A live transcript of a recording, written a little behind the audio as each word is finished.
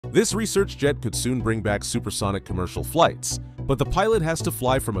This research jet could soon bring back supersonic commercial flights, but the pilot has to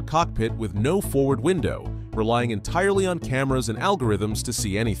fly from a cockpit with no forward window, relying entirely on cameras and algorithms to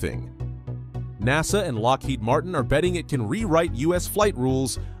see anything. NASA and Lockheed Martin are betting it can rewrite US flight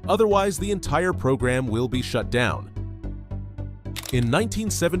rules, otherwise the entire program will be shut down. In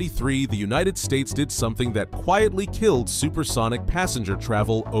 1973, the United States did something that quietly killed supersonic passenger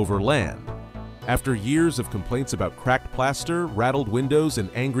travel over land. After years of complaints about cracked plaster, rattled windows,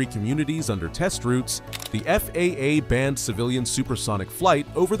 and angry communities under test routes, the FAA banned civilian supersonic flight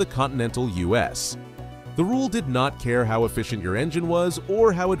over the continental US. The rule did not care how efficient your engine was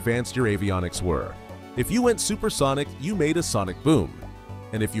or how advanced your avionics were. If you went supersonic, you made a sonic boom.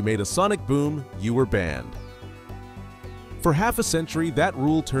 And if you made a sonic boom, you were banned. For half a century, that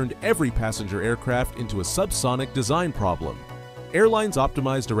rule turned every passenger aircraft into a subsonic design problem. Airlines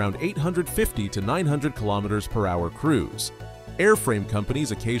optimized around 850 to 900 kilometers per hour cruise. Airframe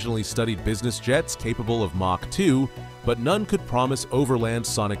companies occasionally studied business jets capable of Mach 2, but none could promise overland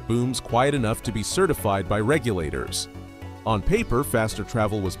sonic booms quiet enough to be certified by regulators. On paper, faster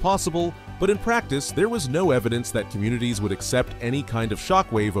travel was possible, but in practice, there was no evidence that communities would accept any kind of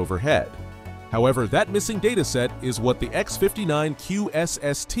shockwave overhead. However, that missing dataset is what the X-59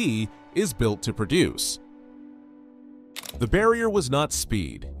 QueSST is built to produce. The barrier was not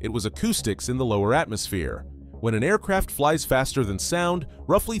speed, it was acoustics in the lower atmosphere. When an aircraft flies faster than sound,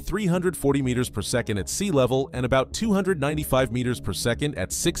 roughly 340 meters per second at sea level and about 295 meters per second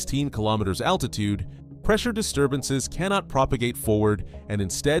at 16 kilometers altitude, pressure disturbances cannot propagate forward and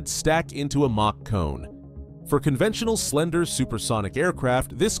instead stack into a Mach cone. For conventional slender supersonic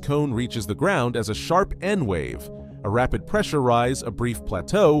aircraft, this cone reaches the ground as a sharp N wave, a rapid pressure rise, a brief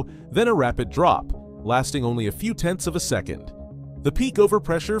plateau, then a rapid drop, lasting only a few tenths of a second. The peak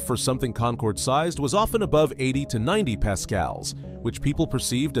overpressure for something Concorde-sized was often above 80 to 90 pascals, which people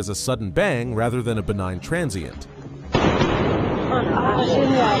perceived as a sudden bang rather than a benign transient.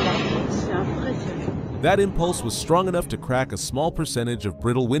 That impulse was strong enough to crack a small percentage of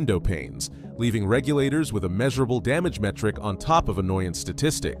brittle window panes, leaving regulators with a measurable damage metric on top of annoyance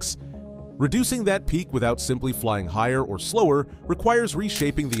statistics. Reducing that peak without simply flying higher or slower requires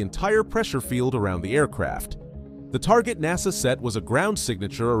reshaping the entire pressure field around the aircraft. The target NASA set was a ground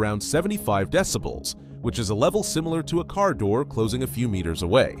signature around 75 decibels, which is a level similar to a car door closing a few meters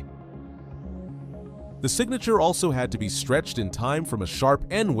away. The signature also had to be stretched in time from a sharp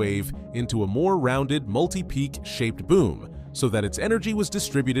N wave into a more rounded, multi-peak shaped boom, so that its energy was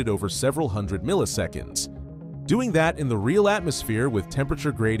distributed over several hundred milliseconds. Doing that in the real atmosphere with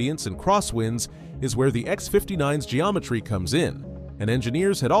temperature gradients and crosswinds is where the X-59's geometry comes in, and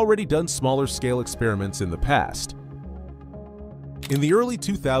engineers had already done smaller-scale experiments in the past. In the early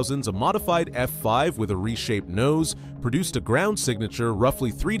 2000s, a modified F5 with a reshaped nose produced a ground signature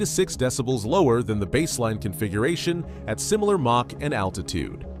roughly 3 to 6 decibels lower than the baseline configuration at similar Mach and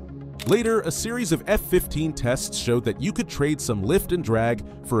altitude. Later, a series of F-15 tests showed that you could trade some lift and drag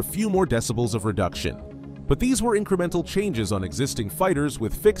for a few more decibels of reduction. But these were incremental changes on existing fighters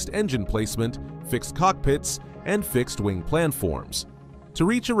with fixed engine placement, fixed cockpits, and fixed wing planforms. To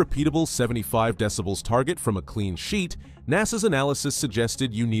reach a repeatable 75 decibels target from a clean sheet, NASA's analysis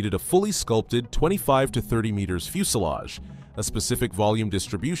suggested you needed a fully sculpted 25 to 30 meters fuselage, a specific volume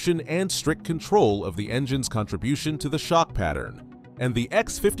distribution, and strict control of the engine's contribution to the shock pattern. And the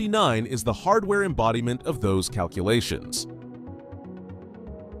X-59 is the hardware embodiment of those calculations.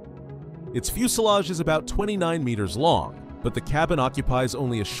 Its fuselage is about 29 meters long, but the cabin occupies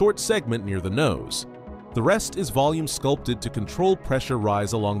only a short segment near the nose. The rest is volume sculpted to control pressure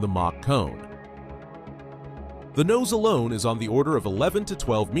rise along the Mach cone. The nose alone is on the order of 11 to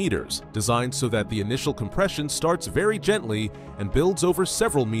 12 meters, designed so that the initial compression starts very gently and builds over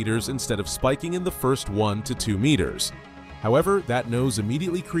several meters instead of spiking in the first 1 to 2 meters. However, that nose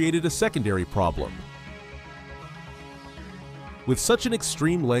immediately created a secondary problem. With such an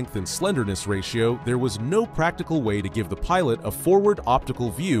extreme length and slenderness ratio, there was no practical way to give the pilot a forward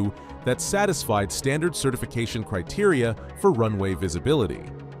optical view that satisfied standard certification criteria for runway visibility.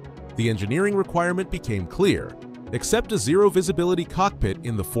 The engineering requirement became clear: accept a zero visibility cockpit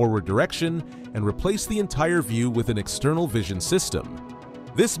in the forward direction and replace the entire view with an external vision system.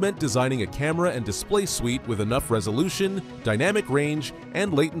 This meant designing a camera and display suite with enough resolution, dynamic range,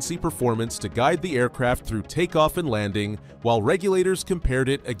 and latency performance to guide the aircraft through takeoff and landing, while regulators compared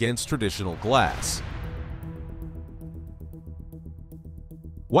it against traditional glass.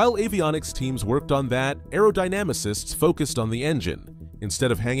 While avionics teams worked on that, aerodynamicists focused on the engine.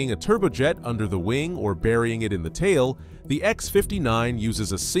 Instead of hanging a turbojet under the wing or burying it in the tail, the X-59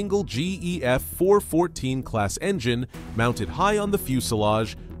 uses a single GEF 414 class engine mounted high on the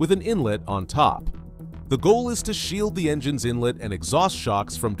fuselage with an inlet on top. The goal is to shield the engine's inlet and exhaust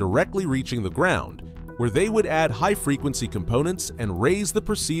shocks from directly reaching the ground, where they would add high-frequency components and raise the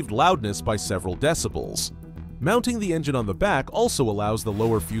perceived loudness by several decibels. Mounting the engine on the back also allows the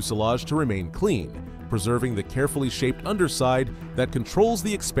lower fuselage to remain clean, preserving the carefully shaped underside that controls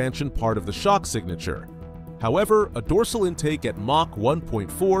the expansion part of the shock signature. However, a dorsal intake at Mach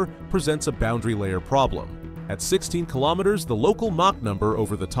 1.4 presents a boundary layer problem. At 16 kilometers, the local Mach number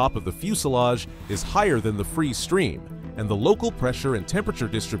over the top of the fuselage is higher than the free stream, and the local pressure and temperature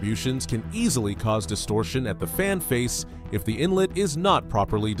distributions can easily cause distortion at the fan face if the inlet is not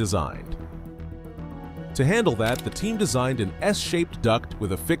properly designed. To handle that, the team designed an S-shaped duct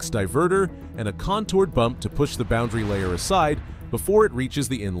with a fixed diverter and a contoured bump to push the boundary layer aside before it reaches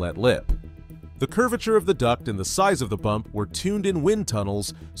the inlet lip. The curvature of the duct and the size of the bump were tuned in wind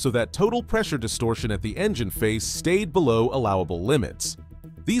tunnels so that total pressure distortion at the engine face stayed below allowable limits.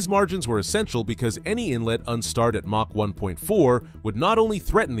 These margins were essential because any inlet unstarred at Mach 1.4 would not only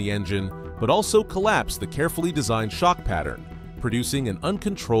threaten the engine, but also collapse the carefully designed shock pattern, producing an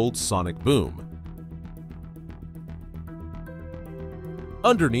uncontrolled sonic boom.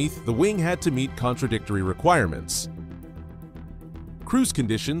 Underneath, the wing had to meet contradictory requirements. Cruise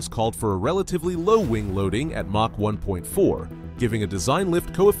conditions called for a relatively low wing loading at Mach 1.4, giving a design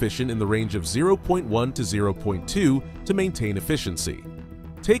lift coefficient in the range of 0.1 to 0.2 to maintain efficiency.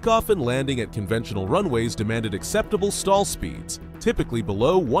 Takeoff and landing at conventional runways demanded acceptable stall speeds, typically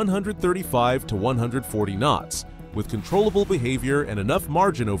below 135 to 140 knots, with controllable behavior and enough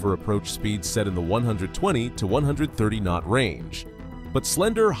margin over approach speeds set in the 120 to 130 knot range. But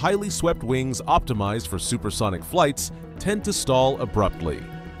slender, highly swept wings optimized for supersonic flights tend to stall abruptly.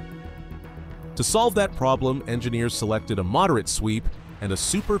 To solve that problem, engineers selected a moderate sweep and a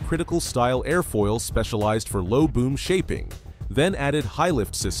supercritical style airfoil specialized for low boom shaping, then added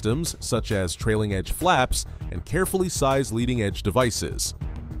high-lift systems such as trailing edge flaps and carefully sized leading edge devices.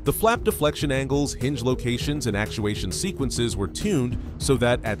 The flap deflection angles, hinge locations, and actuation sequences were tuned so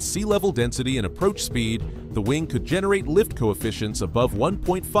that at sea level density and approach speed, the wing could generate lift coefficients above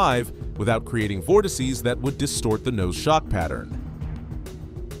 1.5 without creating vortices that would distort the nose shock pattern.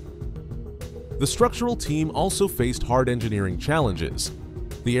 The structural team also faced hard engineering challenges.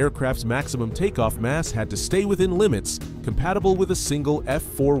 The aircraft's maximum takeoff mass had to stay within limits compatible with a single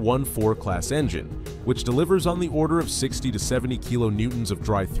F414 class engine, which delivers on the order of 60 to 70 kilonewtons of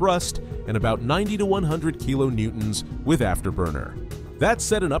dry thrust and about 90 to 100 kilonewtons with afterburner. That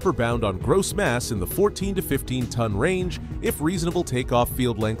set an upper bound on gross mass in the 14 to 15 ton range if reasonable takeoff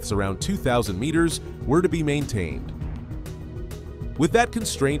field lengths around 2,000 meters were to be maintained. With that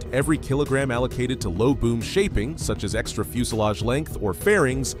constraint, every kilogram allocated to low boom shaping, such as extra fuselage length or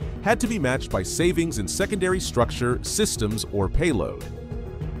fairings, had to be matched by savings in secondary structure, systems, or payload.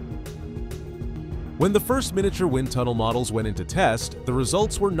 When the first miniature wind tunnel models went into test, the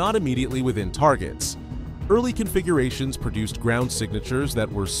results were not immediately within targets. Early configurations produced ground signatures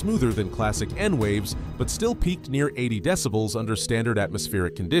that were smoother than classic N waves, but still peaked near 80 decibels under standard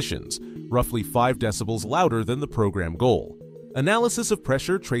atmospheric conditions, roughly 5 decibels louder than the program goal. Analysis of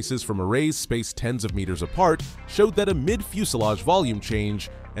pressure traces from arrays spaced tens of meters apart showed that a mid-fuselage volume change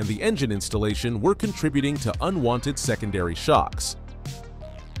and the engine installation were contributing to unwanted secondary shocks.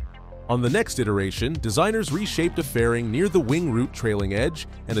 On the next iteration, designers reshaped a fairing near the wing root trailing edge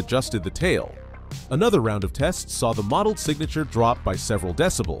and adjusted the tail. Another round of tests saw the modeled signature drop by several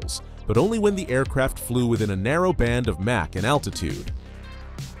decibels, but only when the aircraft flew within a narrow band of Mach in altitude.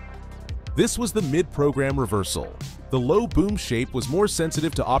 This was the mid-program reversal. The low boom shape was more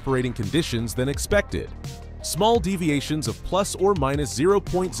sensitive to operating conditions than expected. Small deviations of plus or minus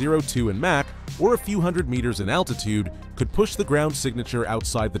 0.02 in Mach or a few hundred meters in altitude could push the ground signature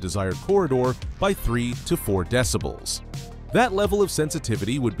outside the desired corridor by 3 to 4 decibels. That level of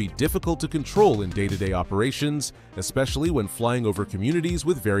sensitivity would be difficult to control in day-to-day operations, especially when flying over communities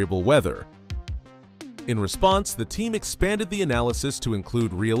with variable weather. In response, the team expanded the analysis to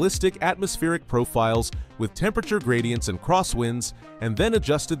include realistic atmospheric profiles with temperature gradients and crosswinds, and then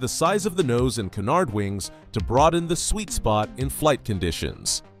adjusted the size of the nose and canard wings to broaden the sweet spot in flight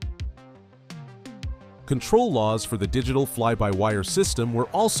conditions. Control laws for the digital fly-by-wire system were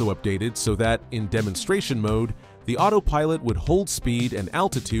also updated so that, in demonstration mode, the autopilot would hold speed and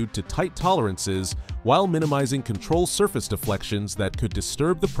altitude to tight tolerances while minimizing control surface deflections that could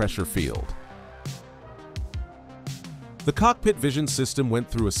disturb the pressure field. The cockpit vision system went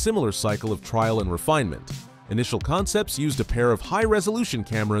through a similar cycle of trial and refinement. Initial concepts used a pair of high-resolution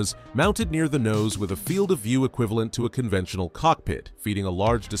cameras mounted near the nose with a field of view equivalent to a conventional cockpit, feeding a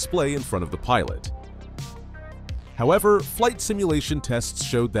large display in front of the pilot. However, flight simulation tests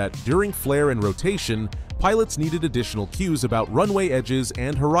showed that during flare and rotation, pilots needed additional cues about runway edges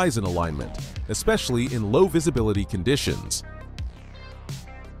and horizon alignment, especially in low visibility conditions.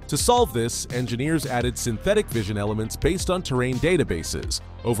 To solve this, engineers added synthetic vision elements based on terrain databases,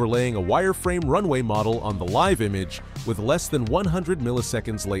 overlaying a wireframe runway model on the live image with less than 100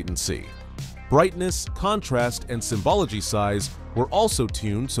 milliseconds latency. Brightness, contrast, and symbology size were also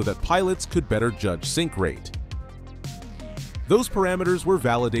tuned so that pilots could better judge sync rate. Those parameters were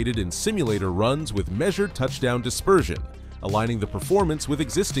validated in simulator runs with measured touchdown dispersion, aligning the performance with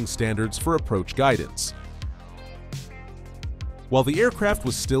existing standards for approach guidance. While the aircraft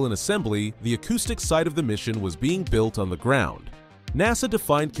was still in assembly, the acoustic side of the mission was being built on the ground. NASA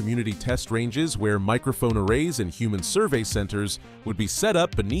defined community test ranges where microphone arrays and human survey centers would be set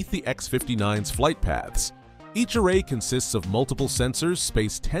up beneath the X-59's flight paths. Each array consists of multiple sensors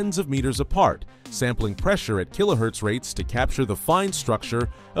spaced tens of meters apart, sampling pressure at kilohertz rates to capture the fine structure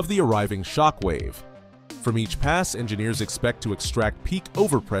of the arriving shock wave. From each pass, engineers expect to extract peak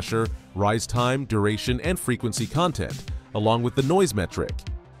overpressure, rise time, duration, and frequency content, along with the noise metric.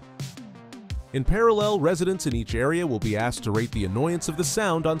 In parallel, residents in each area will be asked to rate the annoyance of the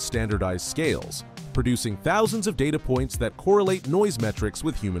sound on standardized scales, producing thousands of data points that correlate noise metrics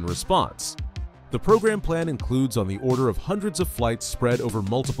with human response. The program plan includes on the order of hundreds of flights spread over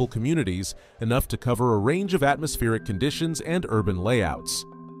multiple communities, enough to cover a range of atmospheric conditions and urban layouts.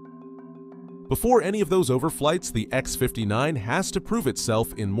 Before any of those overflights, the X-59 has to prove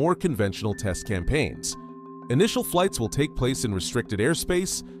itself in more conventional test campaigns. Initial flights will take place in restricted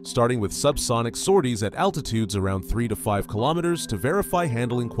airspace, starting with subsonic sorties at altitudes around 3 to 5 kilometers to verify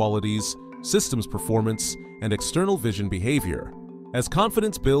handling qualities, systems performance, and external vision behavior. As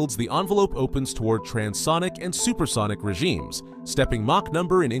confidence builds, the envelope opens toward transonic and supersonic regimes, stepping Mach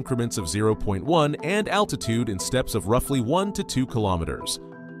number in increments of 0.1 and altitude in steps of roughly 1 to 2 kilometers.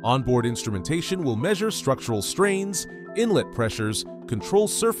 Onboard instrumentation will measure structural strains, inlet pressures, control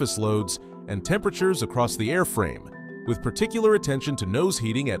surface loads, and temperatures across the airframe, with particular attention to nose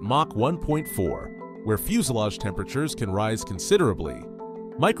heating at Mach 1.4, where fuselage temperatures can rise considerably.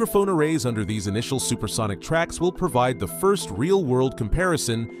 Microphone arrays under these initial supersonic tracks will provide the first real-world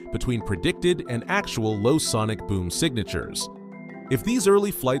comparison between predicted and actual low sonic boom signatures. If these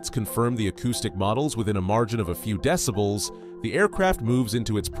early flights confirm the acoustic models within a margin of a few decibels, the aircraft moves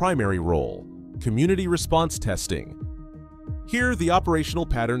into its primary role, community response testing. Here, the operational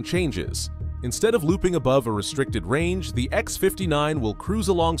pattern changes. Instead of looping above a restricted range, the X-59 will cruise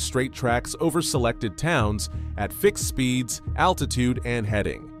along straight tracks over selected towns at fixed speeds, altitude, and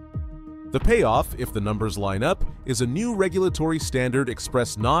heading. The payoff, if the numbers line up, is a new regulatory standard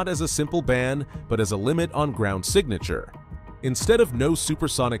expressed not as a simple ban, but as a limit on ground signature. Instead of no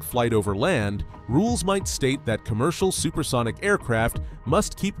supersonic flight over land, rules might state that commercial supersonic aircraft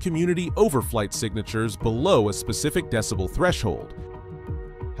must keep community overflight signatures below a specific decibel threshold.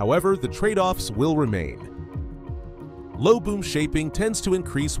 However, the trade-offs will remain. Low boom shaping tends to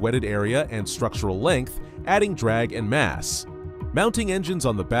increase wetted area and structural length, adding drag and mass. Mounting engines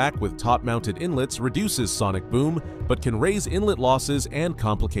on the back with top-mounted inlets reduces sonic boom, but can raise inlet losses and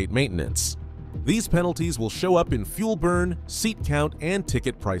complicate maintenance. These penalties will show up in fuel burn, seat count, and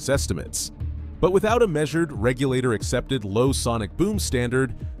ticket price estimates. But without a measured, regulator-accepted low sonic boom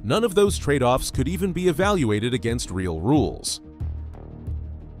standard, none of those trade-offs could even be evaluated against real rules.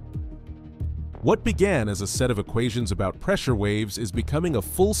 What began as a set of equations about pressure waves is becoming a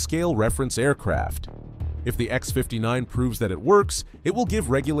full-scale reference aircraft. If the X-59 proves that it works, it will give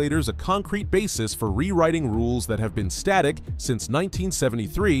regulators a concrete basis for rewriting rules that have been static since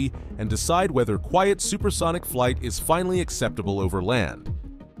 1973 and decide whether quiet supersonic flight is finally acceptable over land.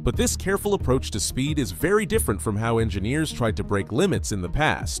 But this careful approach to speed is very different from how engineers tried to break limits in the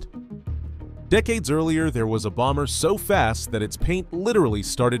past. Decades earlier, there was a bomber so fast that its paint literally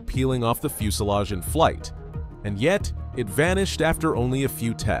started peeling off the fuselage in flight. And yet, it vanished after only a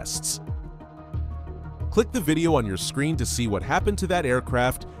few tests. Click the video on your screen to see what happened to that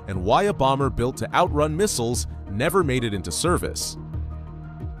aircraft and why a bomber built to outrun missiles never made it into service.